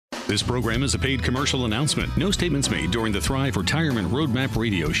This program is a paid commercial announcement. No statements made during the Thrive Retirement Roadmap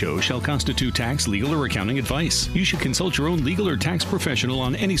radio show shall constitute tax, legal, or accounting advice. You should consult your own legal or tax professional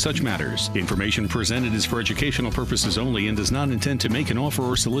on any such matters. Information presented is for educational purposes only and does not intend to make an offer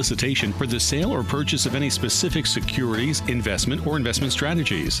or solicitation for the sale or purchase of any specific securities, investment, or investment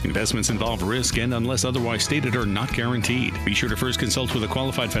strategies. Investments involve risk and, unless otherwise stated, are not guaranteed. Be sure to first consult with a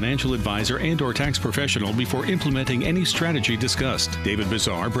qualified financial advisor and/or tax professional before implementing any strategy discussed. David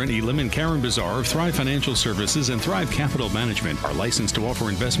Bazaar, Brent Elam, and Karen Bazaar of Thrive Financial Services and Thrive Capital Management are licensed to offer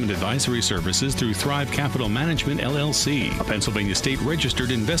investment advisory services through Thrive Capital Management, LLC, a Pennsylvania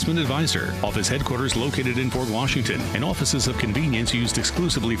state-registered investment advisor. Office headquarters located in Port Washington, and offices of convenience used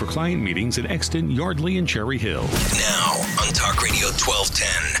exclusively for client meetings in Exton, Yardley, and Cherry Hill. Now, on Talk Radio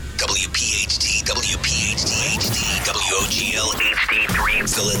 1210, WPHT, WPHT HD, WOGL HD3,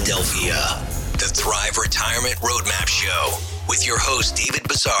 Philadelphia. The Thrive Retirement Roadmap Show with your hosts David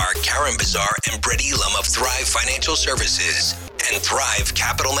Bazaar, Karen Bazaar, and Brett Elam of Thrive Financial Services and Thrive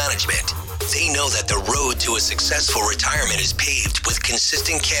Capital Management. They know that the road to a successful retirement is paved with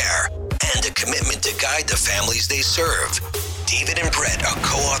consistent care and a commitment to guide the families they serve. David and Brett are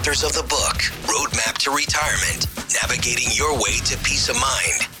co-authors of the book, Roadmap to Retirement, Navigating Your Way to Peace of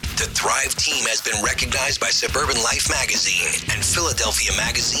Mind. The Thrive team has been recognized by Suburban Life magazine and Philadelphia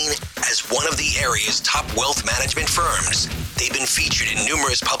magazine as one of the area's top wealth management firms. They've been featured in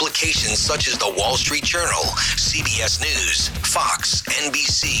numerous publications such as the Wall Street Journal, CBS News, Fox,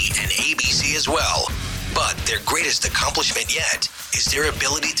 NBC, and ABC as well. But their greatest accomplishment yet is their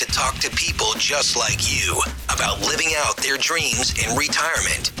ability to talk to people just like you about living out their dreams in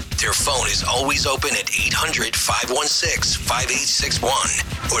retirement. Their phone is always open at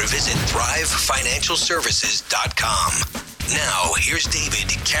 800-516-5861 or visit thrivefinancialservices.com. Now, here's David,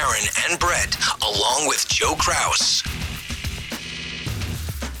 Karen, and Brett, along with Joe Kraus.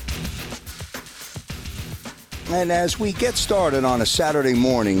 And as we get started on a Saturday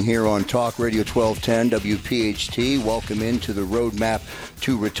morning here on Talk Radio 1210 WPHT, welcome into the Roadmap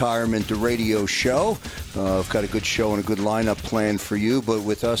to Retirement, the radio show. I've got a good show and a good lineup planned for you, but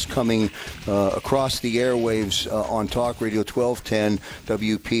with us coming across the airwaves on Talk Radio 1210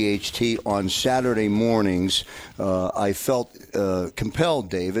 WPHT on Saturday mornings, I felt compelled,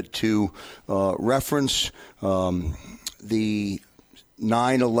 David, to reference the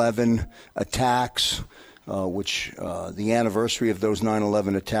 9/11 attacks, which the anniversary of those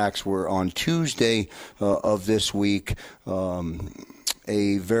 9/11 attacks were on Tuesday of this week.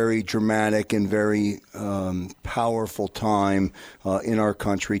 A very dramatic and very powerful time in our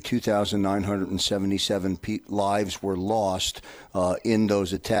country. 2,977 lives were lost in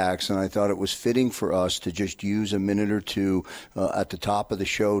those attacks, and I thought it was fitting for us to just use a minute or two at the top of the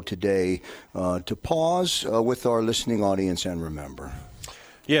show today to pause with our listening audience and remember.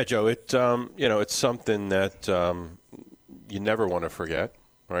 Yeah, Joe, it's something that you never want to forget,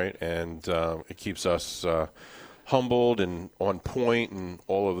 right? And it keeps us humbled and on point and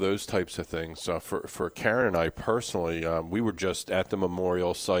all of those types of things. For Karen and I personally, we were just at the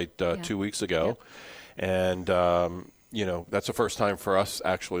memorial site 2 weeks ago, and that's the first time for us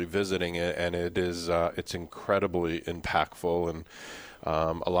actually visiting it, and it's incredibly impactful and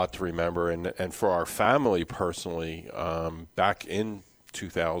a lot to remember. And for our family personally, back in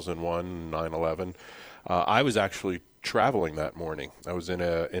 2001, 9/11, I was actually traveling that morning. I was in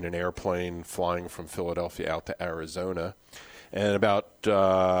an airplane flying from Philadelphia out to Arizona, and about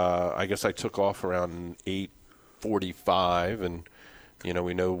I guess I took off around 8:45, and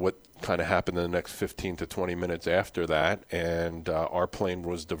we know what kind of happened in the next 15 to 20 minutes after that, and our plane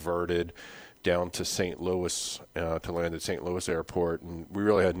was diverted down to St. Louis to land at St. Louis Airport, and we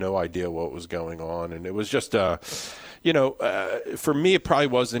really had no idea what was going on. And it was just, for me, it probably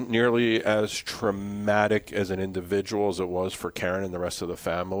wasn't nearly as traumatic as an individual as it was for Karen and the rest of the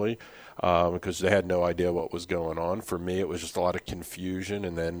family, because they had no idea what was going on. For me, it was just a lot of confusion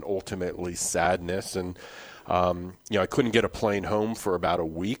and then ultimately sadness. And, I couldn't get a plane home for about a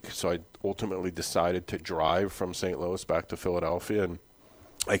week, so I ultimately decided to drive from St. Louis back to Philadelphia. And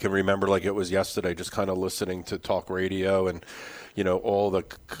I can remember like it was yesterday, just kind of listening to talk radio and, all the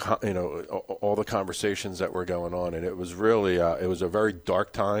conversations that were going on. And it was really, it was a very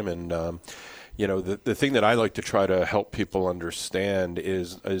dark time. And, the thing that I like to try to help people understand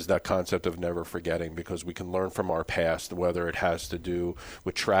is that concept of never forgetting, because we can learn from our past, whether it has to do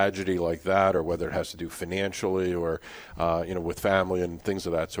with tragedy like that, or whether it has to do financially or, with family and things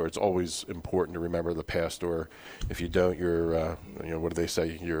of that sort. It's always important to remember the past, or if you don't, you're, what do they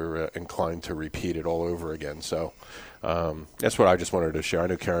say? You're inclined to repeat it all over again. So that's what I just wanted to share. I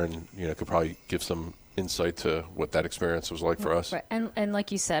know Karen, could probably give some insight to what that experience was like for us. Right. And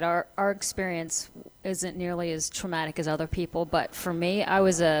like you said, our experience isn't nearly as traumatic as other people. But for me, I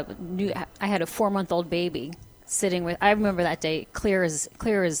had a 4-month-old baby sitting with. I remember that day clear as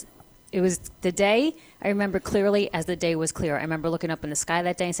it was the day. I remember clearly as the day was clear. I remember looking up in the sky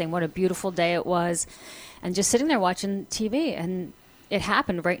that day and saying, "What a beautiful day it was," and just sitting there watching TV. And it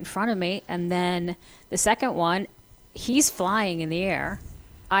happened right in front of me. And then the second one, he's flying in the air.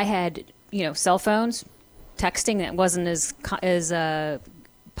 I had, cell phones, texting that wasn't as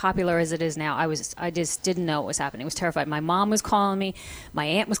popular as it is now. I just didn't know what was happening. I was terrified. My mom was calling me, my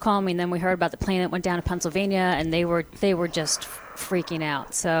aunt was calling me, and then we heard about the plane that went down to Pennsylvania, and they were just freaking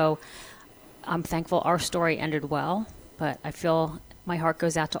out. So I'm thankful our story ended well, but I feel my heart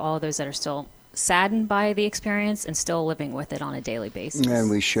goes out to all of those that are still saddened by the experience and still living with it on a daily basis. And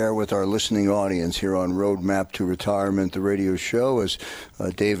we share with our listening audience here on Roadmap to Retirement, the radio show, as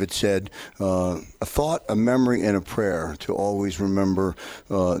David said, a thought, a memory, and a prayer to always remember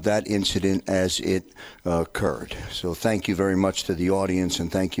that incident as it occurred. So thank you very much to the audience, and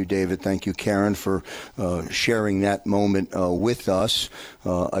thank you, David. Thank you, Karen, for sharing that moment with us,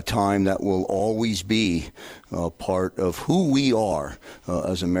 a time that will always be part of who we are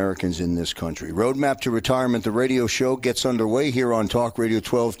as Americans in this country. Roadmap to Retirement, the radio show, gets underway here on Talk Radio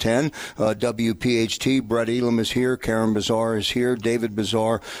 1210. WPHT, Brett Elam is here, Karen Bazar is here, David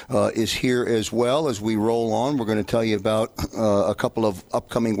Bazar is here as well. As we roll on, we're going to tell you about a couple of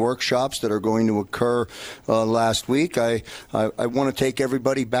upcoming workshops that are going to occur last week. I want to take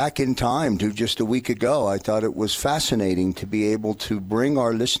everybody back in time to just a week ago. I thought it was fascinating to be able to bring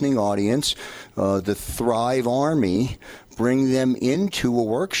our listening audience, the Thrive Army, bring them into a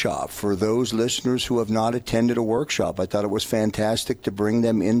workshop for those listeners who have not attended a workshop. I thought it was fantastic to bring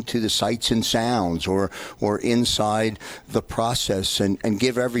them into the sights and sounds or inside the process and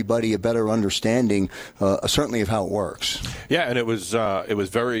give everybody a better understanding, certainly of how it works. Yeah, and it was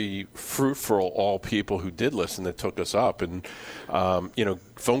very fruitful, all people who did listen that took us up. And,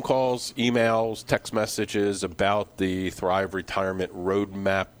 phone calls, emails, text messages about the Thrive Retirement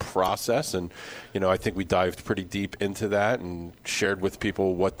Roadmap process. And, I think we dived pretty deep into that and shared with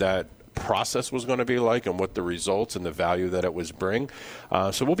people what that process was going to be like and what the results and the value that it was bring.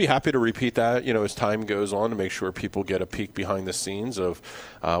 So we'll be happy to repeat that, as time goes on, to make sure people get a peek behind the scenes of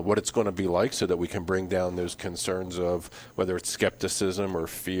what it's going to be like, so that we can bring down those concerns of whether it's skepticism or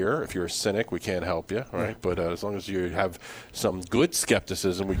fear. If you're a cynic, we can't help you, right? But as long as you have some good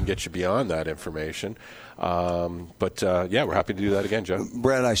skepticism, we can get you beyond that information. But we're happy to do that again, Joe.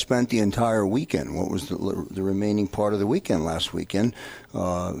 Brett, I spent the entire weekend, what was the remaining part of the weekend last weekend,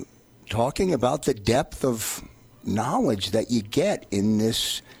 talking about the depth of knowledge that you get in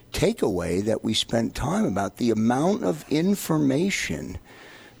this takeaway that we spent time about, the amount of information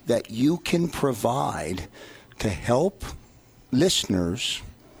that you can provide to help listeners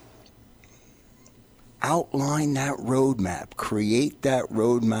outline that roadmap, create that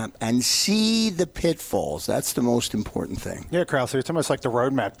roadmap, and see the pitfalls. That's the most important thing. Yeah, Krause, it's almost like the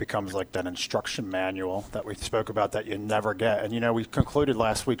roadmap becomes like that instruction manual that we spoke about that you never get. And, we concluded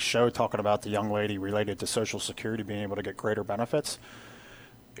last week's show talking about the young lady related to Social Security being able to get greater benefits.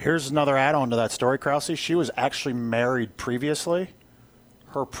 Here's another add-on to that story, Krause. She was actually married previously.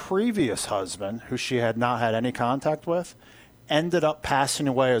 Her previous husband, who she had not had any contact with, ended up passing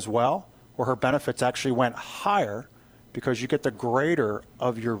away as well, where her benefits actually went higher because you get the greater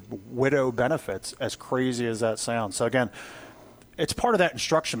of your widow benefits, as crazy as that sounds. So, again, it's part of that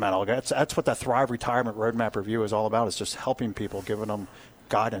instruction manual. That's what that Thrive Retirement Roadmap Review is all about, is just helping people, giving them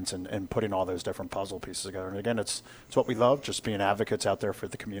guidance and putting all those different puzzle pieces together. And, again, it's what we love, just being advocates out there for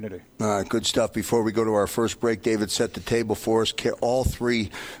the community. All right, good stuff. Before we go to our first break, David set the table for us. All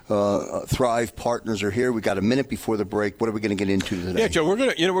three Thrive partners are here. We got a minute before the break. What are we going to get into today? Yeah, Joe,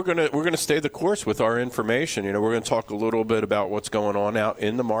 we're gonna stay the course with our information. We're going to talk a little bit about what's going on out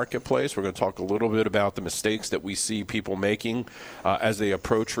in the marketplace. We're going to talk a little bit about the mistakes that we see people making as they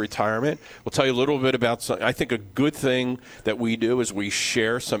approach retirement. We'll tell you a little bit about some. I think a good thing that we do is we share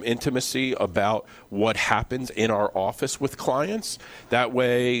some intimacy about what happens in our office with clients. That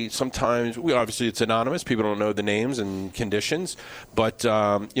way, sometimes, obviously it's anonymous. People don't know the names and conditions. But,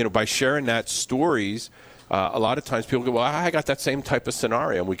 by sharing that stories, a lot of times people go, well, I got that same type of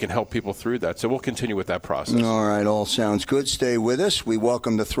scenario, and we can help people through that. So we'll continue with that process. All right, all sounds good. Stay with us. We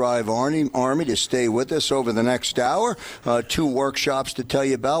welcome the Thrive Army to stay with us over the next hour. 2 workshops to tell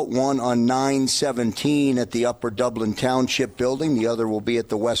you about. One on 9/17 at the Upper Dublin Township Building. The other will be at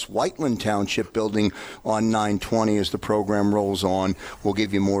the West Whiteland Township Building on 9/20 as the program rolls on. We'll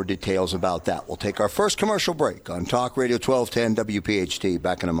give you more details about that. We'll take our first commercial break on Talk Radio 1210 WPHT.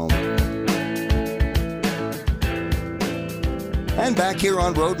 Back in a moment. And back here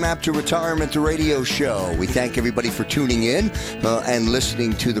on Roadmap to Retirement, the radio show. We thank everybody for tuning in and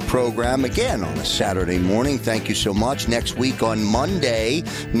listening to the program again on a Saturday morning. Thank you so much. Next week on Monday,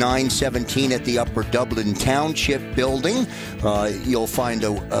 9/17 at the Upper Dublin Township Building, you'll find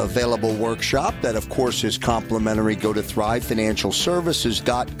a available workshop that, of course, is complimentary. Go to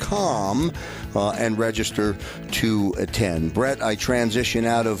thrivefinancialservices.com and register to attend. Brett, I transition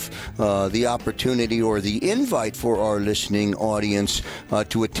out of the opportunity or the invite for our listening audience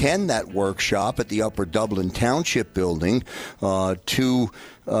to attend that workshop at the Upper Dublin Township Building to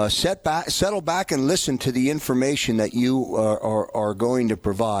settle back and listen to the information that you are going to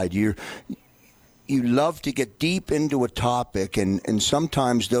provide. You love to get deep into a topic, and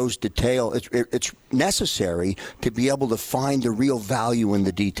sometimes those it's necessary to be able to find the real value in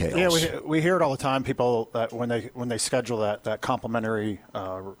the details. Yeah, we hear it all the time. People that when they schedule that complimentary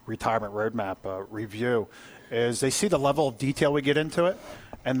retirement roadmap review, is they see the level of detail we get into it,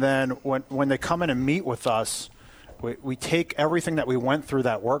 and then when they come in and meet with us, we take everything that we went through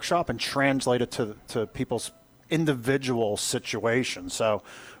that workshop and translate it to people's individual situations. So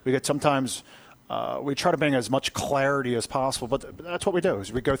we get sometimes. We try to bring as much clarity as possible, but that's what we do.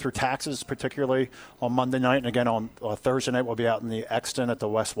 Is we go through taxes, particularly on Monday night, and again on Thursday night we'll be out in the Exton at the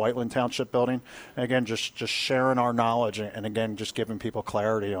West Whiteland Township Building. And again, just sharing our knowledge, and again just giving people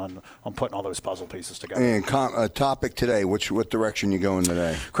clarity on putting all those puzzle pieces together. And topic today, what direction you going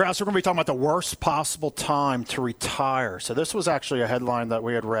today? Krause, we're going to be talking about the worst possible time to retire. So this was actually a headline that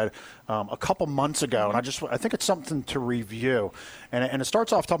we had read a couple months ago, and I think it's something to review. And it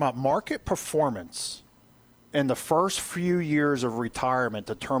starts off talking about market performance in the first few years of retirement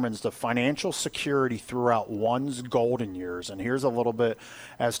determines the financial security throughout one's golden years. And here's a little bit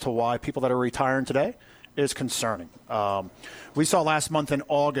as to why people that are retiring today is concerning. We saw last month in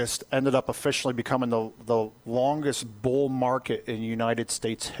August ended up officially becoming the longest bull market in United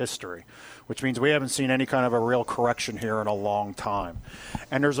States history, which means we haven't seen any kind of a real correction here in a long time.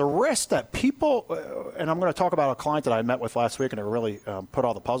 And there's a risk that people, and I'm going to talk about a client that I met with last week, and it really put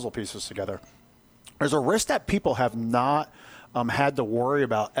all the puzzle pieces together. There's a risk that people have not had to worry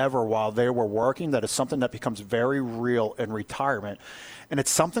about ever while they were working. That is something that becomes very real in retirement. And it's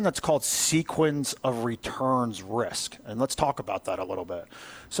something that's called sequence of returns risk. And let's talk about that a little bit.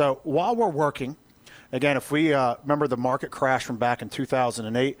 So while we're working, again, if we remember the market crash from back in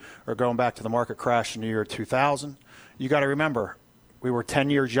 2008 or going back to the market crash in the year 2000, you got to remember we were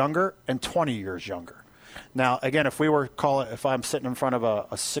 10 years younger and 20 years younger. Now, again, if I'm sitting in front of a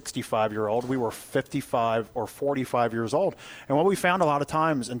 65-year-old, we were 55 or 45 years old. And what we found a lot of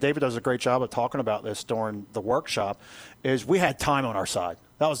times, and David does a great job of talking about this during the workshop, is we had time on our side.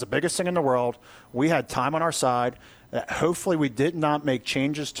 That was the biggest thing in the world. We had time on our side. Hopefully we did not make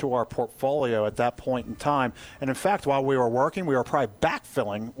changes to our portfolio at that point in time. And in fact, while we were working, we were probably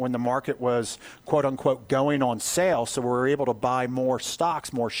backfilling when the market was, quote unquote, going on sale. So we were able to buy more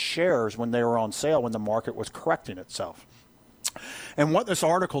stocks, more shares when they were on sale, when the market was correcting itself. And what this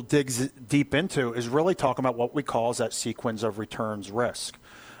article digs deep into is really talking about what we call that sequence of returns risk.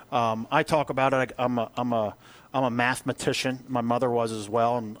 I talk about it. I'm a mathematician. My mother was as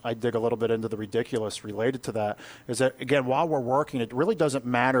well, and I dig a little bit into the ridiculous related to that. Is that, again, while we're working, it really doesn't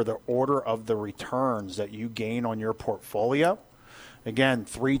matter the order of the returns that you gain on your portfolio. Again,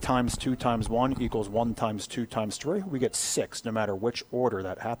 3 times 2 times 1 equals 1 times 2 times 3. We get 6, no matter which order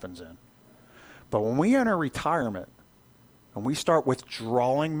that happens in. But when we enter retirement and we start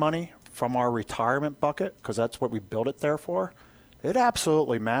withdrawing money from our retirement bucket, because that's what we built it there for, it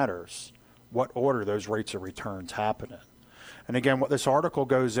absolutely matters what order those rates of returns happen in. And again, what this article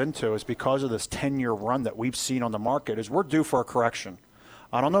goes into is because of this 10-year run that we've seen on the market is we're due for a correction.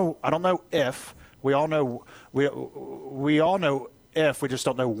 I don't know if. We all know if, we just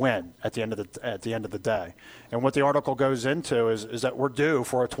don't know when at the end of the day. And what the article goes into is that we're due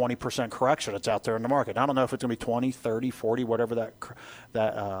for a 20% correction that's out there in the market. I don't know if it's going to be 20, 30, 40, whatever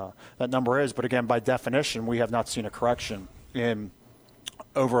that number is, but again, by definition, we have not seen a correction in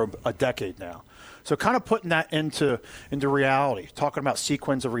over a decade now. So kind of putting that into reality, talking about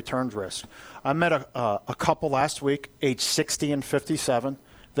sequence of returns risk. I met a couple last week, age 60 and 57.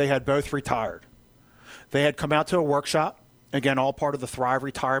 They had both retired. They had come out to a workshop, again, all part of the Thrive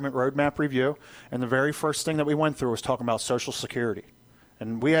Retirement Roadmap Review, and the very first thing that we went through was talking about Social Security.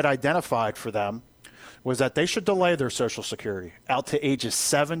 And we had identified for them was that they should delay their Social Security out to ages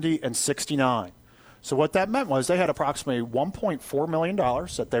 70 and 69. So what that meant was they had approximately $1.4 million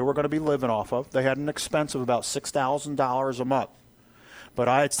that they were going to be living off of. They had an expense of about $6,000 a month. But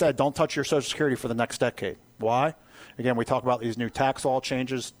I had said, don't touch your Social Security for the next decade. Why? Again, we talk about these new tax law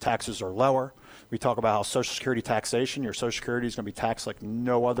changes. Taxes are lower. We talk about how Social Security taxation, your Social Security is going to be taxed like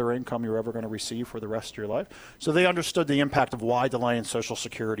no other income you're ever going to receive for the rest of your life. So they understood the impact of why delaying Social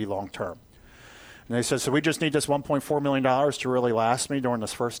Security long term. And they said, so we just need this $1.4 million to really last me during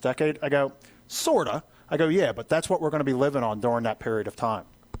this first decade? I go, sorta. I go, yeah, but that's what we're going to be living on during that period of time.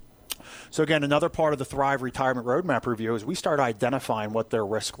 So again, another part of the Thrive Retirement Roadmap review is we start identifying what their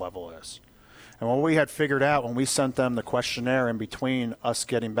risk level is. And what we had figured out when we sent them the questionnaire in between us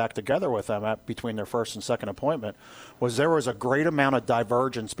getting back together with them between their first and second appointment was there was a great amount of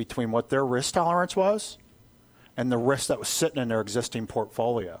divergence between what their risk tolerance was and the risk that was sitting in their existing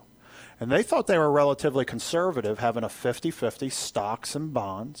portfolio. And they thought they were relatively conservative, having a 50-50 stocks and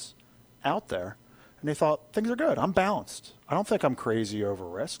bonds out there. And they thought, things are good. I'm balanced. I don't think I'm crazy over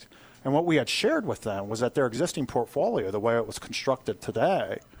risk. And what we had shared with them was that their existing portfolio, the way it was constructed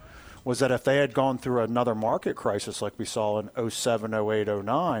today, was that if they had gone through another market crisis like we saw in 07, 08,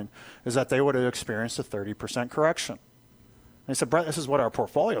 09, is that they would have experienced a 30% correction. And they said, Brett, this is what our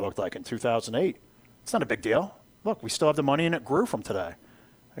portfolio looked like in 2008. It's not a big deal. Look, we still have the money and it grew from today.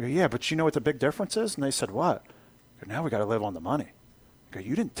 I go, yeah, but you know what the big difference is? And they said, what? I go, now we got to live on the money. I go,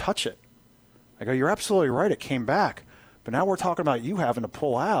 you didn't touch it. I go, you're absolutely right. It came back. But now we're talking about you having to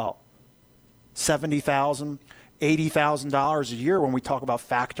pull out $70,000, $80,000 a year when we talk about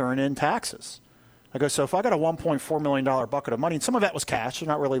factoring in taxes. I go, so if I got a $1.4 million bucket of money, and some of that was cash, they're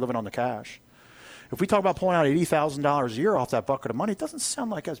not really living on the cash. If we talk about pulling out $80,000 a year off that bucket of money, it doesn't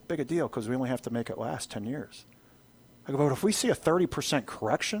sound like as big a deal because we only have to make it last 10 years. I go, but if we see a 30%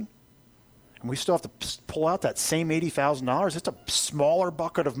 correction and we still have to pull out that same $80,000, it's a smaller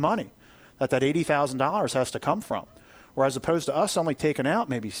bucket of money that $80,000 has to come from. Whereas opposed to us only taking out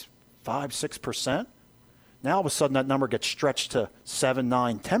maybe 5-6%, now all of a sudden that number gets stretched to 7,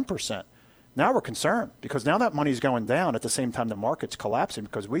 9, 10%. Now we're concerned because now that money's going down at the same time the market's collapsing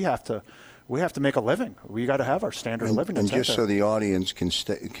because we have to make a living. We got to have our standard of living. And just so the audience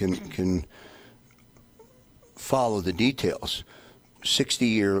can follow the details, 60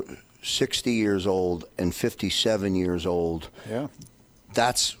 years old and 57 years old. Yeah,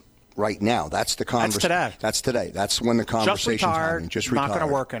 that's right now. That's the conversation. That's today. That's today. That's when the conversation's happening. Just retired. Not going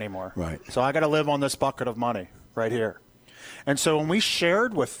to work anymore. Right. So I got to live on this bucket of money right here. And so when we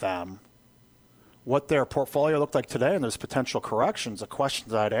shared with them what their portfolio looked like today and those potential corrections, the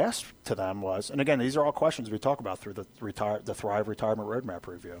questions I'd asked to them was, and again, these are all questions we talk about through the Thrive Retirement Roadmap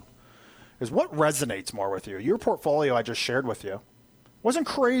review, is what resonates more with you? Your portfolio I just shared with you wasn't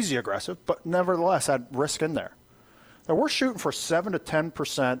crazy aggressive, but nevertheless had risk in there. Now, we're shooting for 7 to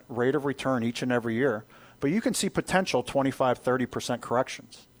 10% rate of return each and every year, but you can see potential 25, 30%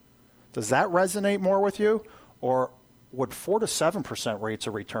 corrections. Does that resonate more with you? Or would 4 to 7% rates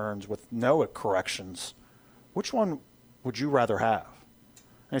of returns with no corrections, which one would you rather have?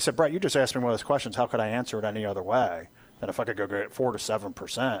 And he said, Brett, you just asked me one of those questions. How could I answer it any other way than if I could go get 4 to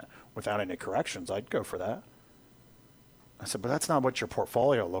 7% without any corrections? I'd go for that. I said, but that's not what your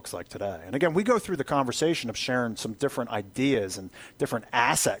portfolio looks like today. And again, we go through the conversation of sharing some different ideas and different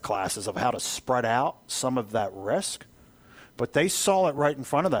asset classes of how to spread out some of that risk. But they saw it right in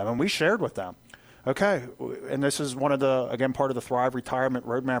front of them, and we shared with them. Okay, and this is one of the, again, part of the Thrive Retirement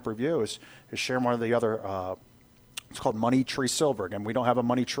Roadmap review is sharing one of the other, it's called Money Tree Silver. Again, we don't have a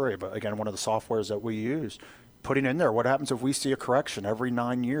Money Tree, but again, one of the softwares that we use. Putting in there, what happens if we see a correction every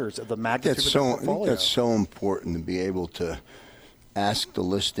 9 years of the magnitude of the portfolio? I think that's so important to be able to ask the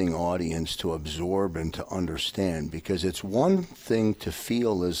listening audience to absorb and to understand, because it's one thing to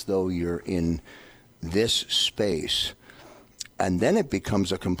feel as though you're in this space, and then it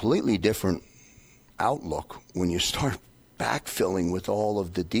becomes a completely different outlook when you start backfilling with all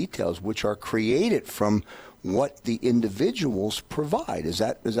of the details, which are created from what the individuals provide. Is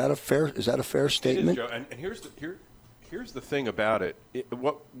that a fair statement? It is, Joe. And here's the thing about it.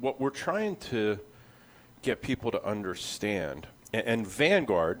 What we're trying to get people to understand, and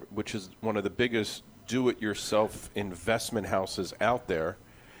Vanguard, which is one of the biggest do-it-yourself investment houses out there,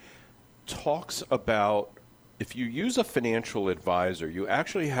 talks about if you use a financial advisor, you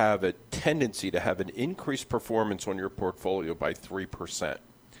actually have a tendency to have an increased performance on your portfolio by 3%.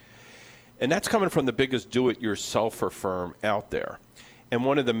 And that's coming from the biggest do-it-yourselfer firm out there. And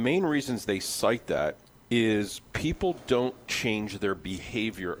one of the main reasons they cite that is people don't change their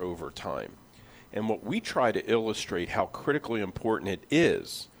behavior over time. And what we try to illustrate how critically important it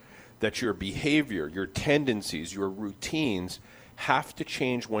is that your behavior, your tendencies, your routines have to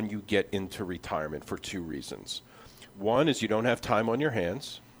change when you get into retirement for 2 reasons. One is you don't have time on your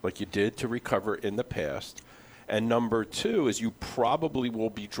hands like you did to recover in the past. And number 2 is you probably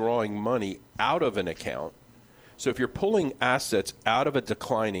will be drawing money out of an account. So if you're pulling assets out of a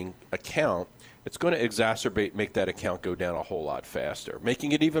declining account, it's going to make that account go down a whole lot faster,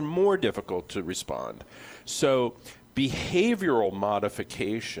 making it even more difficult to respond. So behavioral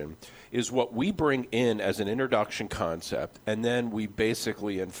modification is what we bring in as an introduction concept, and then we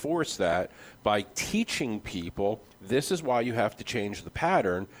basically enforce that by teaching people this is why you have to change the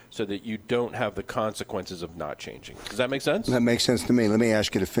pattern so that you don't have the consequences of not changing. Does that make sense? That makes sense to me. Let me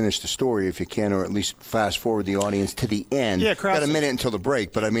ask you to finish the story if you can, or at least fast forward the audience to the end. Yeah, Krause. Got a minute until the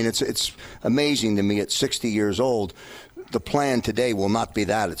break, but I mean, it's amazing to me at 60 years old. The plan today will not be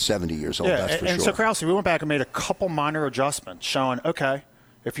that at 70 years old, that's for sure. And so, Krause, we went back and made a couple minor adjustments showing, okay,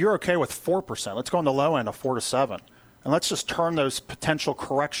 if you're okay with 4%, let's go on the low end of 4 to 7. And let's just turn those potential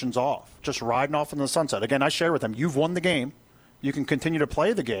corrections off, just riding off in the sunset. Again, I share with them, you've won the game. You can continue to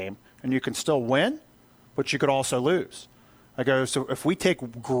play the game, and you can still win, but you could also lose. I go, so if we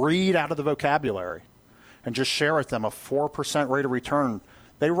take greed out of the vocabulary and just share with them a 4% rate of return,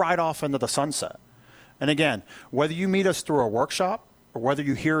 they ride off into the sunset. And again, whether you meet us through a workshop or whether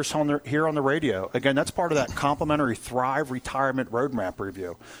you hear us here on the radio, again, that's part of that complimentary Thrive Retirement Roadmap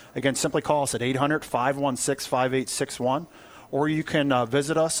review. Again, simply call us at 800-516-5861, or you can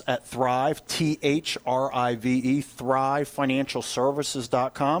visit us at Thrive, Thrive,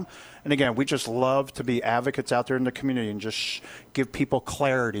 ThriveFinancialServices.com. And again, we just love to be advocates out there in the community and just give people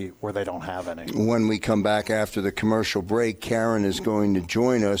clarity where they don't have any. When we come back after the commercial break, Karen is going to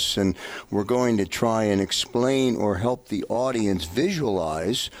join us, and we're going to try and explain or help the audience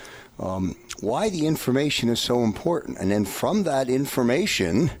visualize why the information is so important. And then from that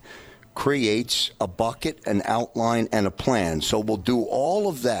information creates a bucket, an outline, and a plan. So we'll do all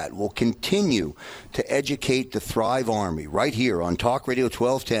of that. We'll continue to educate the Thrive Army right here on Talk Radio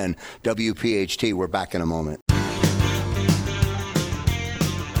 1210 WPHT. We're back in a moment.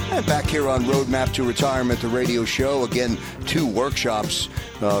 And back here on Roadmap to Retirement, the radio show. Again, 2 workshops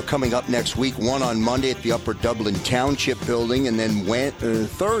coming up next week. One on Monday at the Upper Dublin Township Building, and then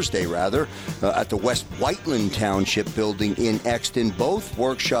Thursday, at the West Whiteland Township Building in Exton. Both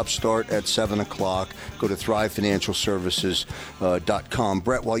workshops start at 7 o'clock. Go to thrivefinancialservices.com.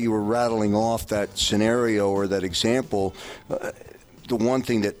 Brett, while you were rattling off that scenario or that example, the one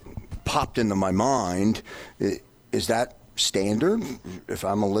thing that popped into my mind is that standard? If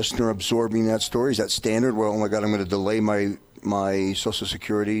I'm a listener absorbing that story, is that standard where, oh my God, I'm going to delay my Social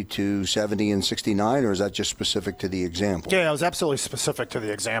Security to 70 and 69, or is that just specific to the example? Yeah, it was absolutely specific to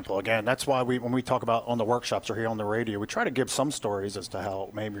the example. Again, that's why when we talk about on the workshops or here on the radio, we try to give some stories as to how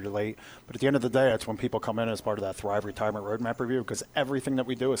it may relate. But at the end of the day, that's when people come in as part of that Thrive Retirement Roadmap review, because everything that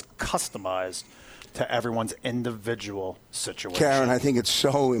we do is customized to everyone's individual situation. Karen, I think it's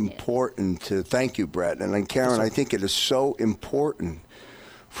so important to thank you, Brett. And then, Karen, I think it is so important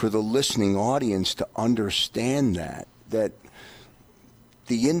for the listening audience to understand that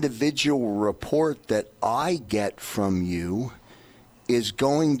the individual report that I get from you is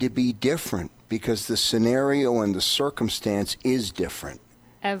going to be different because the scenario and the circumstance is different.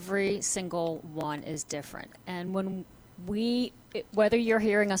 Every single one is different. And when whether you're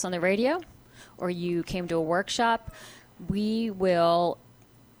hearing us on the radio or you came to a workshop, we will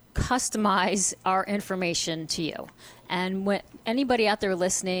customize our information to you. And when anybody out there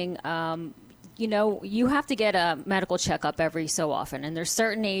listening, you have to get a medical checkup every so often. And there's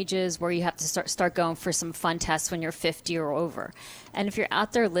certain ages where you have to start going for some fun tests when you're 50 or over. And if you're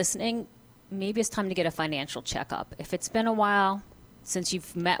out there listening, maybe it's time to get a financial checkup. If it's been a while since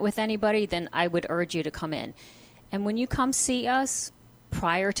you've met with anybody, then I would urge you to come in. And when you come see us,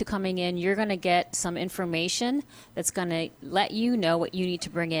 prior to coming in, you're going to get some information that's going to let you know what you need to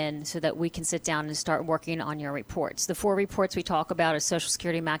bring in so that we can sit down and start working on your reports. The 4 reports we talk about are Social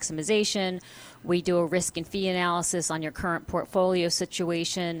Security maximization. We do a risk and fee analysis on your current portfolio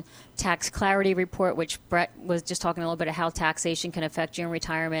situation, tax clarity report, which Brett was just talking a little bit of how taxation can affect you in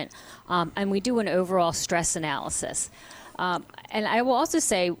retirement, and we do an overall stress analysis. And I will also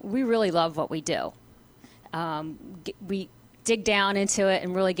say we really love what we do. We dig down into it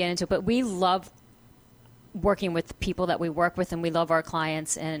and really get into it, but we love working with the people that we work with, and we love our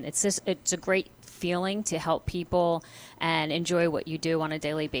clients, and it's a great feeling to help people and enjoy what you do on a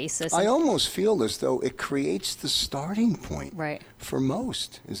daily basis. I almost feel as though it creates the starting point, right, for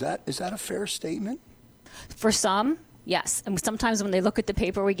most. Is that a fair statement? For some, yes. And sometimes when they look at the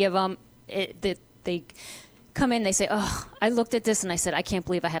paper we give them, they come in, they say, "Oh, I looked at this and I said, I can't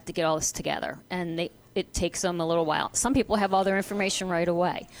believe I have to get all this together." And it takes them a little while. Some people have all their information right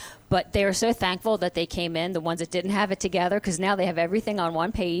away, but they are so thankful that they came in, the ones that didn't have it together, because now they have everything on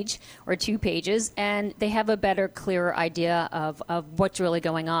one page or 2 pages, and they have a better, clearer idea of what's really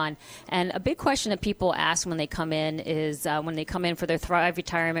going on. And a big question that people ask when they come in is, when they come in for their Thrive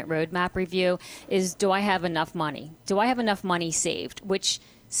Retirement Roadmap review, is, do I have enough money? Do I have enough money saved? Which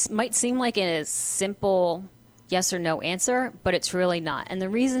might seem like a simple yes or no answer, but it's really not. And the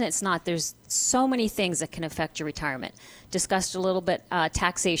reason it's not, there's so many things that can affect your retirement. Discussed a little bit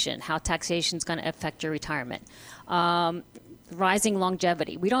taxation, how taxation is going to affect your retirement. Rising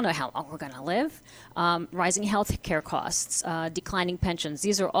longevity. We don't know how long we're going to live. Rising health care costs, declining pensions.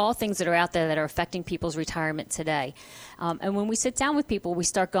 These are all things that are out there that are affecting people's retirement today. And when we sit down with people, we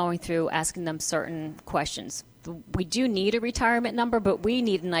start going through asking them certain questions. We do need a retirement number, but we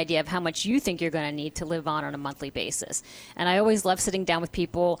need an idea of how much you think you're going to need to live on a monthly basis. And I always love sitting down with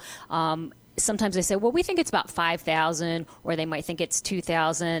people. Sometimes they say, well, we think it's about $5,000, or they might think it's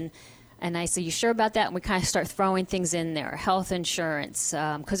 $2,000. And I say, you sure about that? And we kind of start throwing things in there. Health insurance,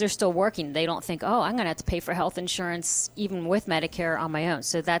 because they're still working. They don't think, oh, I'm going to have to pay for health insurance even with Medicare on my own.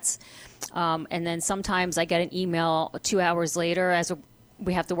 So that's, and then sometimes I get an email 2 hours later as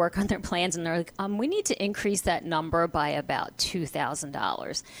we have to work on their plans, and they're like, we need to increase that number by about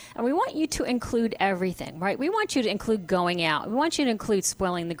 $2,000. And we want you to include everything, right? We want you to include going out. We want you to include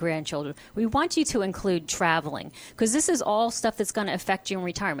spoiling the grandchildren. We want you to include traveling, because this is all stuff that's going to affect you in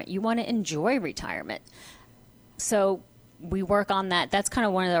retirement. You want to enjoy retirement. So we work on that. That's kind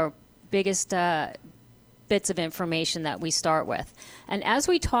of one of our biggest bits of information that we start with. And as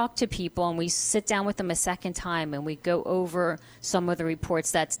we talk to people and we sit down with them a second time and we go over some of the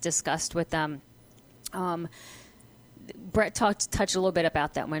reports that's discussed with them, Brett touched a little bit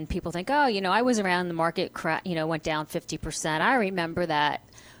about that when people think, oh, I was around the market, went down 50%. I remember that.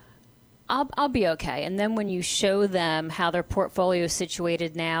 I'll be okay. And then when you show them how their portfolio is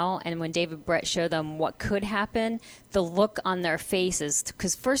situated now, and when David Brett showed them what could happen, the look on their faces,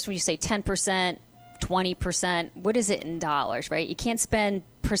 because first when you say 10%, 20%, what is it in dollars, right? You can't spend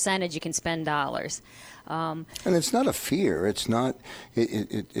percentage, you can spend dollars. And it's not a fear. It's not.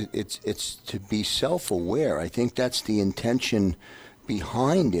 It's to be self-aware. I think that's the intention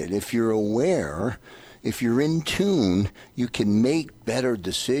behind it. If you're aware, if you're in tune, you can make better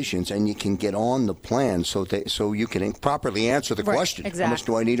decisions and you can get on the plan so you can properly answer the question. Exactly. How much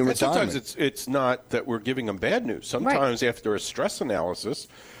do I need in retirement? Sometimes it's not that we're giving them bad news. Sometimes after a stress analysis,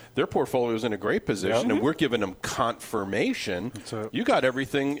 their portfolio is in a great position, and we're giving them confirmation. You got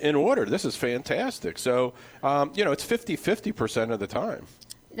everything in order. This is fantastic. So, it's 50% of the time.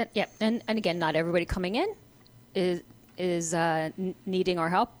 Yeah, and again, not everybody coming in is needing our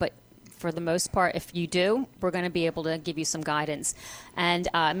help, but for the most part, if you do, we're going to be able to give you some guidance. And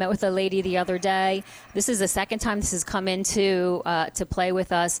I met with a lady the other day. This is the second time this has come into to play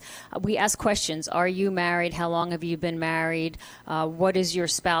with us. We ask questions. Are you married? How long have you been married? What is your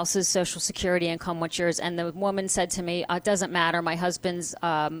spouse's Social Security income? What's yours? And the woman said to me, it doesn't matter. My husband's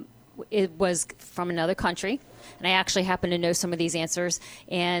it was from another country. And I actually happen to know some of these answers.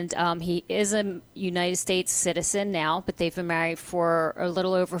 And he is a United States citizen now, but they've been married for a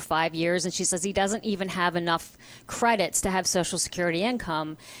little over 5 years. And she says he doesn't even have enough credits to have Social Security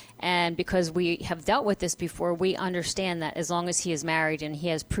income. And because we have dealt with this before, we understand that as long as he is married and he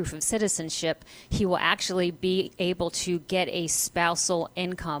has proof of citizenship, he will actually be able to get a spousal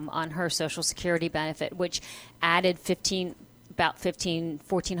income on her Social Security benefit, which added about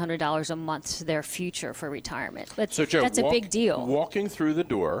 $1,400 a month to their future for retirement. So, Joe, that's a big deal. Walking through the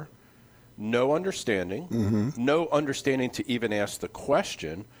door, no understanding, no understanding to even ask the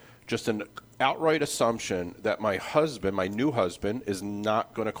question, just an outright assumption that my new husband, is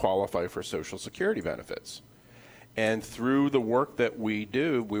not going to qualify for Social Security benefits. And through the work that we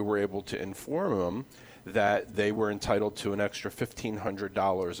do, we were able to inform them that they were entitled to an extra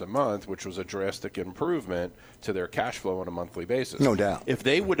 $1,500 a month, which was a drastic improvement to their cash flow on a monthly basis. No doubt. If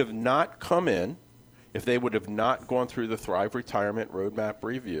they would have not come in, if they would have not gone through the Thrive Retirement Roadmap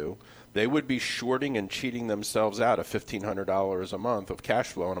review, they would be shorting and cheating themselves out of $1,500 a month of cash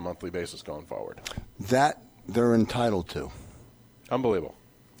flow on a monthly basis going forward. That they're entitled to. Unbelievable.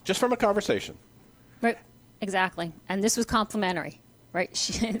 Just from a conversation. Right, exactly. And this was complimentary. Right,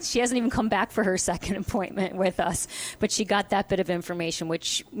 she hasn't even come back for her second appointment with us, but she got that bit of information,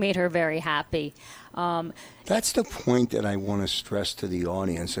 which made her very happy. That's the point that I want to stress to the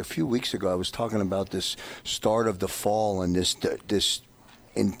audience. A few weeks ago, I was talking about this start of the fall and this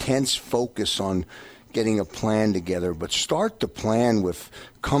intense focus on getting a plan together, but start the plan with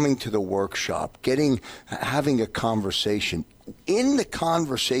coming to the workshop, having a conversation. In the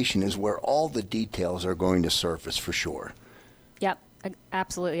conversation is where all the details are going to surface for sure. Yep,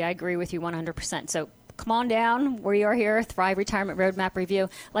 absolutely. I agree with you 100%. So come on down. We are here, Thrive Retirement Roadmap Review.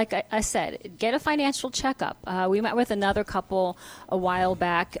 Like I said, get a financial checkup. We met with another couple a while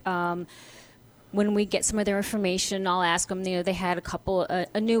back. When we get some of their information, I'll ask them, they had a couple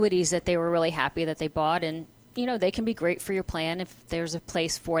annuities that they were really happy that they bought, and they can be great for your plan if there's a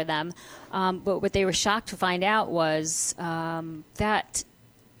place for them. But what they were shocked to find out was that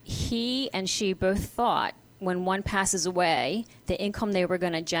he and she both thought when one passes away, the income they were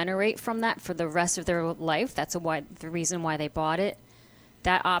going to generate from that for the rest of their life, that's the reason why they bought it,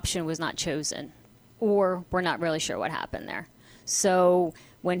 that option was not chosen. Or we're not really sure what happened there. So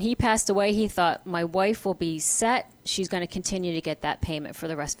when he passed away, he thought, my wife will be set. She's going to continue to get that payment for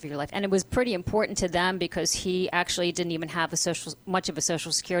the rest of your life. And it was pretty important to them because he actually didn't even have much of a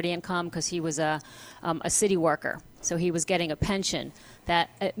Social Security income because he was a city worker. So he was getting a pension.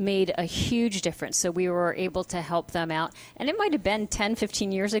 That made a huge difference. So we were able to help them out. And it might have been 10,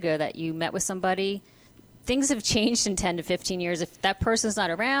 15 years ago that you met with somebody. Things have changed in 10 to 15 years. If that person's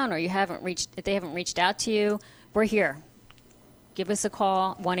not around or if they haven't reached out to you, we're here. Give us a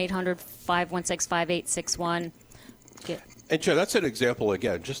call, 1-800-516-5861. And Joe, that's an example,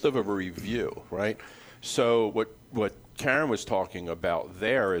 again, just of a review, right? So what Karen was talking about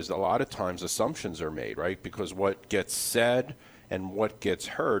there is a lot of times assumptions are made, right? Because what gets said and what gets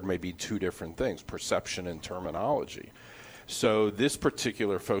heard may be two different things, perception and terminology. So this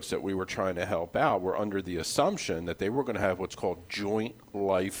particular folks that we were trying to help out were under the assumption that they were going to have what's called joint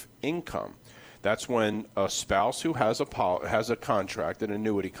life income. That's when a spouse who has a contract, an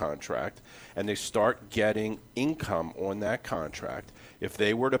annuity contract, and they start getting income on that contract. If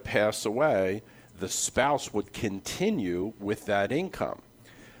they were to pass away, the spouse would continue with that income.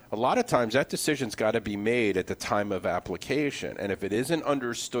 A lot of times that decision's got to be made at the time of application. And if it isn't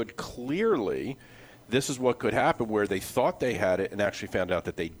understood clearly, this is what could happen where they thought they had it and actually found out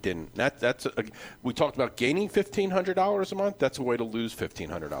that they didn't. We talked about gaining $1,500 a month. That's a way to lose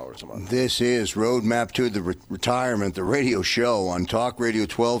 $1,500 a month. This is Roadmap to the Retirement, the radio show on Talk Radio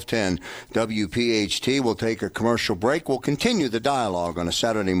 1210 WPHT. We'll take a commercial break. We'll continue the dialogue on a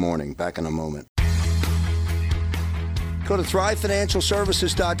Saturday morning. Back in a moment. Go to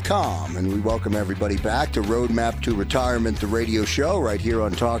ThriveFinancialServices.com, and we welcome everybody back to Roadmap to Retirement, the radio show, right here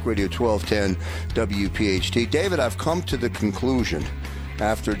on Talk Radio 1210 WPHT. David, I've come to the conclusion,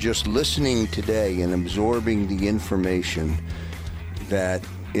 after just listening today and absorbing the information, that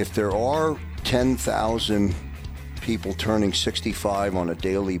if there are 10,000 people turning 65 on a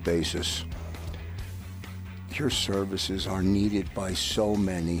daily basis, your services are needed by so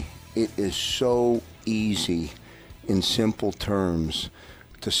many. It is so easy, in simple terms,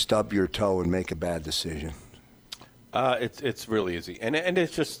 to stub your toe and make a bad decision. It's really easy, and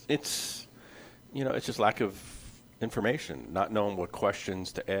it's just lack of information, not knowing what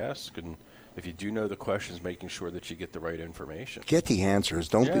questions to ask, and if you do know the questions, making sure that you get the right information. Get the answers.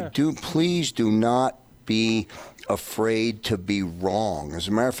 Please do not be afraid to be wrong. As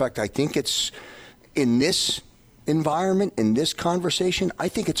a matter of fact, I think it's in this environment, in this conversation, I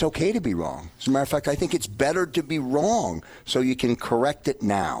think it's okay to be wrong. As a matter of fact, I think it's better to be wrong so you can correct it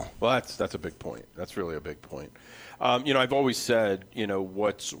now. Well, that's a big point. That's really a big point. I've always said,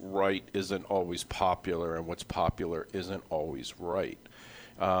 what's right isn't always popular, and what's popular isn't always right.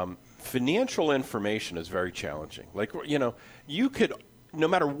 Financial information is very challenging. You could, no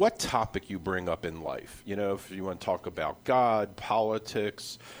matter what topic you bring up in life, if you want to talk about God,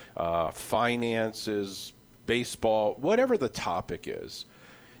 politics, finances, baseball, whatever the topic is,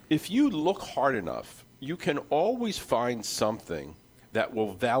 if you look hard enough, you can always find something that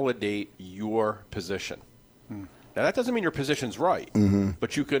will validate your position. Now, that doesn't mean your position's right,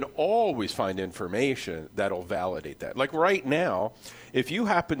 but you can always find information that'll validate that. Like right now, if you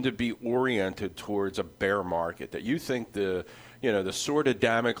happen to be oriented towards a bear market, that you think the sword of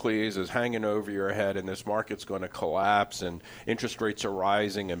Damocles is hanging over your head and this market's going to collapse and interest rates are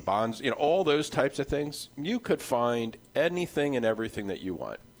rising and bonds, all those types of things, you could find anything and everything that you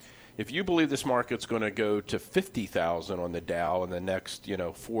want. If you believe this market's going to go to 50,000 on the Dow in the next,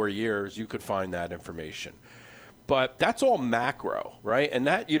 4 years, you could find that information. But that's all macro, right? And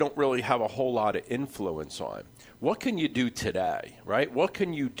that you don't really have a whole lot of influence on. What can you do today, right? What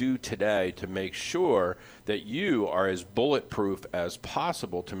can you do today to make sure that you are as bulletproof as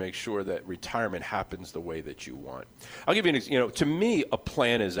possible to make sure that retirement happens the way that you want? I'll give you an example. To me, a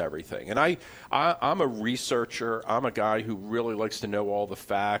plan is everything. And I'm a researcher. I'm a guy who really likes to know all the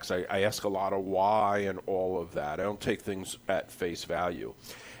facts. I ask a lot of why and all of that. I don't take things at face value.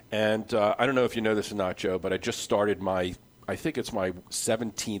 And I don't know if you know this or not, Joe, but I just started I think it's my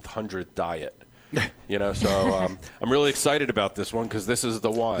 1700th diet. So I'm really excited about this one because this is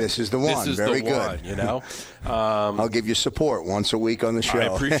the one. This is the one. This is Very the good. one, I'll give you support once a week on the show. I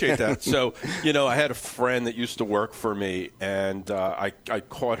appreciate that. So, I had a friend that used to work for me, and I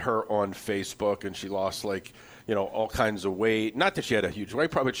caught her on Facebook, and she lost all kinds of weight. Not that she had a huge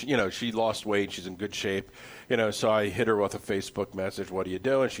weight, probably, she lost weight. She's in good shape. So I hit her with a Facebook message, what do you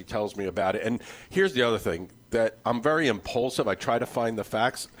do? And she tells me about it. And here's the other thing, that I'm very impulsive. I try to find the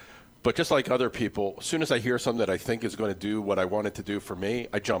facts. But just like other people, as soon as I hear something that I think is going to do what I want it to do for me,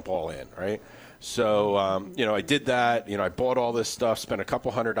 I jump all in, right? So, I did that. I bought all this stuff, spent a couple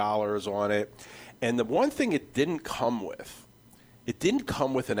 $100s on it. And the one thing it didn't come with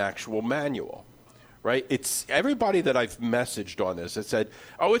an actual manual, right? It's everybody that I've messaged on this that said,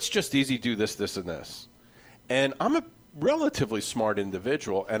 oh, it's just easy, do this, this, and this. And I'm a relatively smart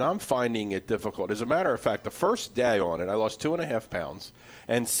individual, and I'm finding it difficult. As a matter of fact, the first day on it, I lost 2.5 pounds.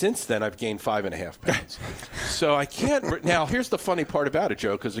 And since then, I've gained 5.5 pounds. So I can't. Now, here's the funny part about it,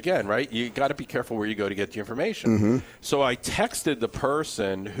 Joe, because again, right, you got to be careful where you go to get the information. Mm-hmm. So I texted the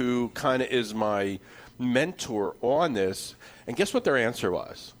person who kind of is my mentor on this, and guess what their answer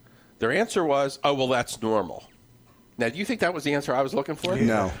was? Their answer was, oh, well, that's normal. Now, do you think that was the answer I was looking for?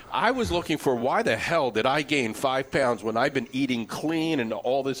 No. I was looking for why the hell did I gain 5 pounds when I've been eating clean and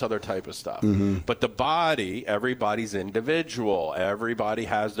all this other type of stuff? Mm-hmm. But the body, everybody's individual. Everybody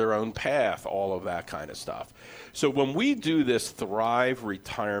has their own path, all of that kind of stuff. So when we do this Thrive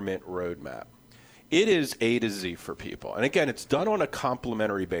Retirement Roadmap, it is A to Z for people. And again, it's done on a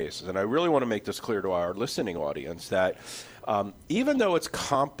complimentary basis. And I really want to make this clear to our listening audience that even though it's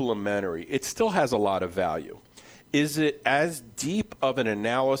complimentary, it still has a lot of value. Is it as deep of an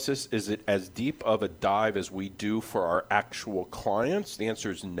analysis? Is it as deep of a dive as we do for our actual clients? The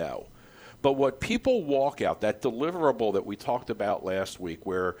answer is no. But what people walk out, that deliverable that we talked about last week,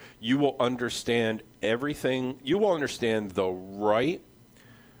 where you will understand everything, you will understand the right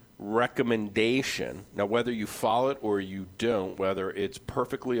recommendation. Now, whether you follow it or you don't, whether it's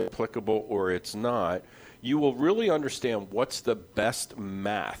perfectly applicable or it's not, you will really understand what's the best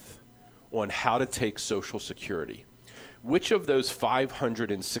math on how to take Social Security. Which of those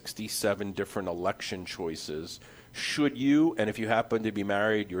 567 different election choices should you, and if you happen to be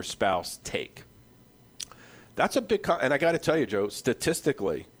married, your spouse, take? That's a big, and I got to tell you, Joe,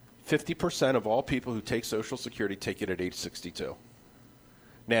 statistically, 50% of all people who take Social Security take it at age 62.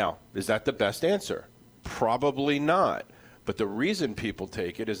 Now, is that the best answer? Probably not. But the reason people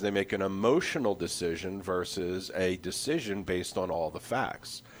take it is they make an emotional decision versus a decision based on all the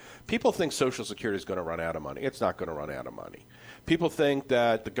facts. People think Social Security is going to run out of money. It's not going to run out of money. People think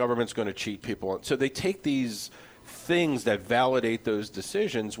that the government's going to cheat people. So they take these things that validate those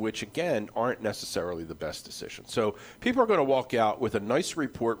decisions, which, again, aren't necessarily the best decision. So people are going to walk out with a nice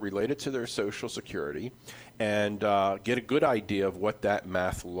report related to their Social Security and get a good idea of what that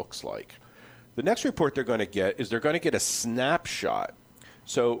math looks like. The next report they're going to get is they're going to get a snapshot.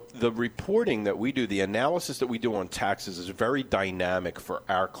 So the reporting that we do, the analysis that we do on taxes is very dynamic for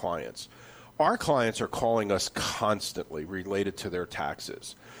our clients. Our clients are calling us constantly related to their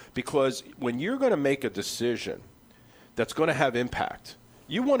taxes because when you're going to make a decision that's going to have impact,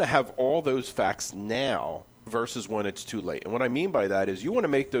 you want to have all those facts now versus when it's too late. And what I mean by that is you want to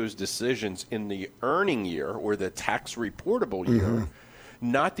make those decisions in the earning year or the tax reportable year,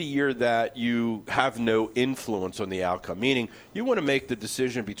 not the year that you have no influence on the outcome. Meaning you want to make the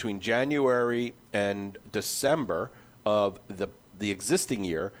decision between January and December of the existing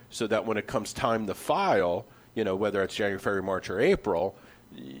year so that when it comes time to file, whether it's January, February, March, or April,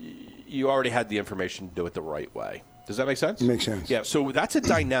 you already had the information to do it the right way. Does that make sense? It makes sense. Yeah, so that's a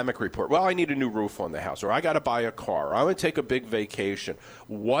dynamic report. Well, I need a new roof on the house, or I got to buy a car, or I'm going to take a big vacation.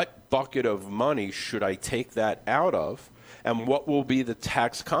 What bucket of money should I take that out of? And what will be the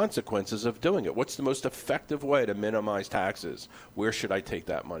tax consequences of doing it? What's the most effective way to minimize taxes? Where should I take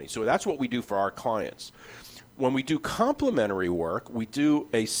that money? So that's what we do for our clients. When we do complementary work, we do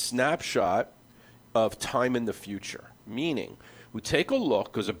a snapshot of time in the future, meaning we take a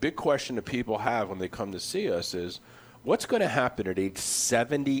look, because a big question that people have when they come to see us is, what's going to happen at age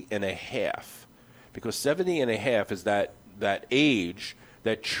 70 and a half? because 70 and a half is that age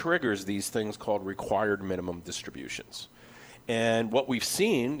that triggers these things called required minimum distributions. And what we've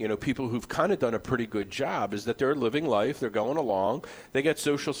seen, people who've kind of done a pretty good job is that they're living life, they're going along, they get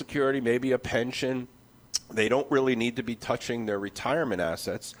Social Security, maybe a pension, they don't really need to be touching their retirement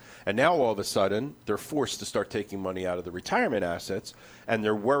assets. And now all of a sudden, they're forced to start taking money out of the retirement assets, and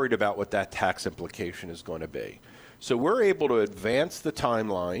they're worried about what that tax implication is going to be. So we're able to advance the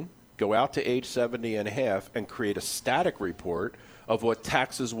timeline, go out to age 70 and a half, and create a static report of what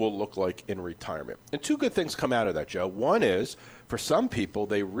taxes will look like in retirement. And two good things come out of that, Joe. One is, for some people,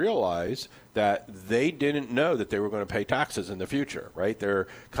 they realize that they didn't know that they were going to pay taxes in the future, right? They're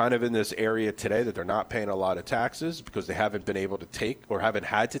kind of in this area today that they're not paying a lot of taxes because they haven't been able to take or haven't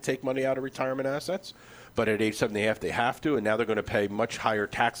had to take money out of retirement assets. But at age 70 and a half, they have to, and now they're going to pay much higher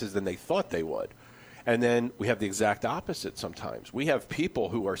taxes than they thought they would. And then we have the exact opposite sometimes. We have people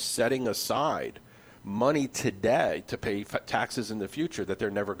who are setting aside money today to pay taxes in the future that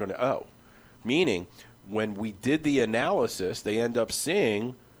they're never going to owe. Meaning, when we did the analysis, they end up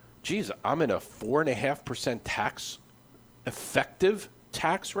seeing, geez, I'm in a 4.5% effective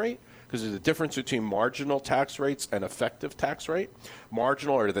tax rate, because there's a difference between marginal tax rates and effective tax rate.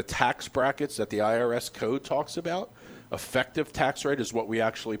 Marginal are the tax brackets that the IRS code talks about. Effective tax rate is what we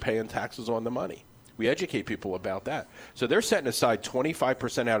actually pay in taxes on the money. We educate people about that. So they're setting aside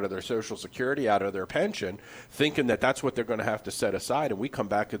 25% out of their Social Security, out of their pension, thinking that that's what they're going to have to set aside. And we come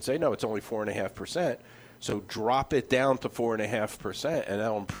back and say, no, it's only 4.5%. So drop it down to 4.5%, and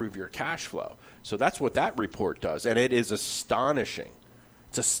that'll improve your cash flow. So that's what that report does. And it is astonishing.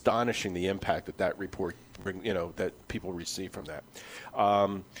 It's astonishing the impact that report that people receive from that.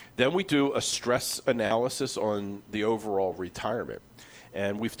 Then we do a stress analysis on the overall retirement.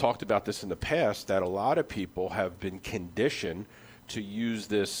 And we've talked about this in the past, that a lot of people have been conditioned to use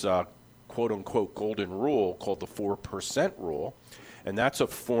this quote-unquote golden rule called the 4% rule. And that's a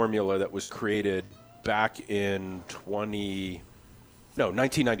formula that was created back in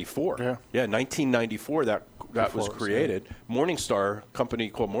 1994. Yeah, 1994 that was created. Morningstar, company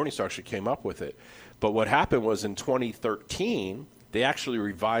called Morningstar actually came up with it. But what happened was in 2013, they actually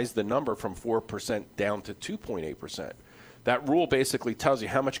revised the number from 4% down to 2.8%. That rule basically tells you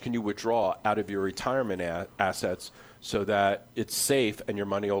how much can you withdraw out of your retirement assets so that it's safe and your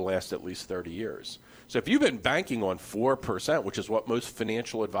money will last at least 30 years. So if you've been banking on 4%, which is what most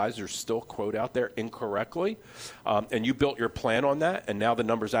financial advisors still quote out there incorrectly, and you built your plan on that, and now the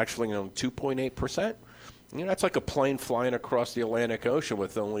number's actually on 2.8%, that's like a plane flying across the Atlantic Ocean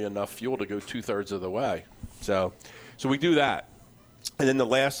with only enough fuel to go 2/3 of the way. So we do that. And then the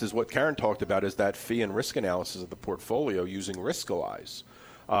last is what Karen talked about, is that fee and risk analysis of the portfolio using Riskalyze,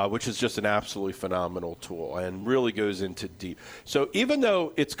 which is just an absolutely phenomenal tool and really goes into deep. So even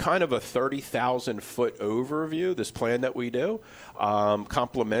though it's kind of a 30,000-foot overview, this plan that we do,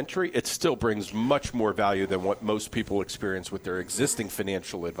 complimentary, it still brings much more value than what most people experience with their existing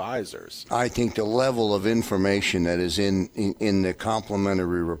financial advisors. I think the level of information that is in the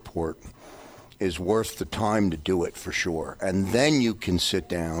complimentary report is worth the time to do it for sure. And then you can sit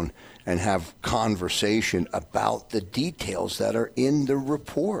down and have conversation about the details that are in the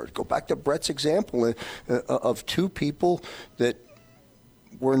report. Go back to Brett's example of two people that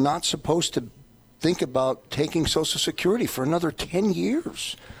were not supposed to think about taking Social Security for another 10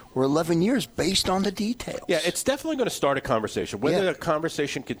 years. Or 11 years based on the details. Yeah, it's definitely going to start a conversation. Whether the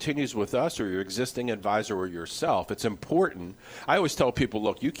conversation continues with us or your existing advisor or yourself, it's important. I always tell people,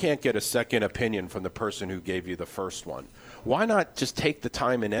 look, you can't get a second opinion from the person who gave you the first one. Why not just take the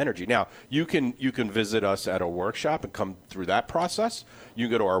time and energy? Now, you can visit us at a workshop and come through that process. You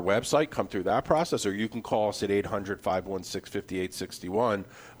can go to our website, come through that process, or you can call us at 800-516-5861.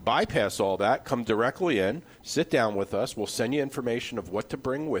 Bypass all that, come directly in, sit down with us. We'll send you information of what to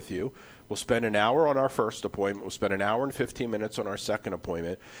bring with you. We'll spend an hour on our first appointment. We'll spend an hour and 15 minutes on our second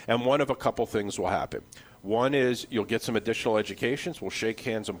appointment. And one of a couple things will happen. One is you'll get some additional educations. We'll shake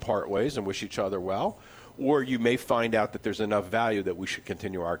hands and part ways and wish each other well. Or you may find out that there's enough value that we should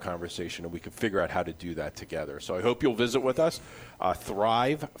continue our conversation and we can figure out how to do that together. So I hope you'll visit with us,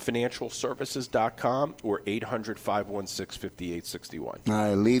 thrivefinancialservices.com or 800-516-5861.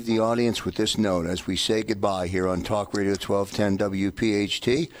 I leave the audience with this note as we say goodbye here on Talk Radio 1210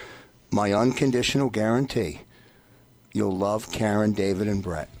 WPHT. My unconditional guarantee, you'll love Karen, David, and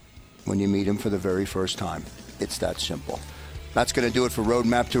Brett when you meet them for the very first time. It's that simple. That's going to do it for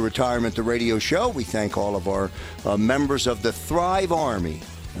Roadmap to Retirement, the radio show. We thank all of our members of the Thrive Army,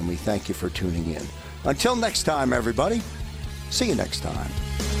 and we thank you for tuning in. Until next time, everybody, see you next time.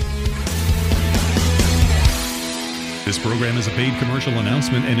 This program is a paid commercial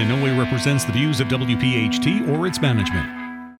announcement and in no way represents the views of WPHT or its management.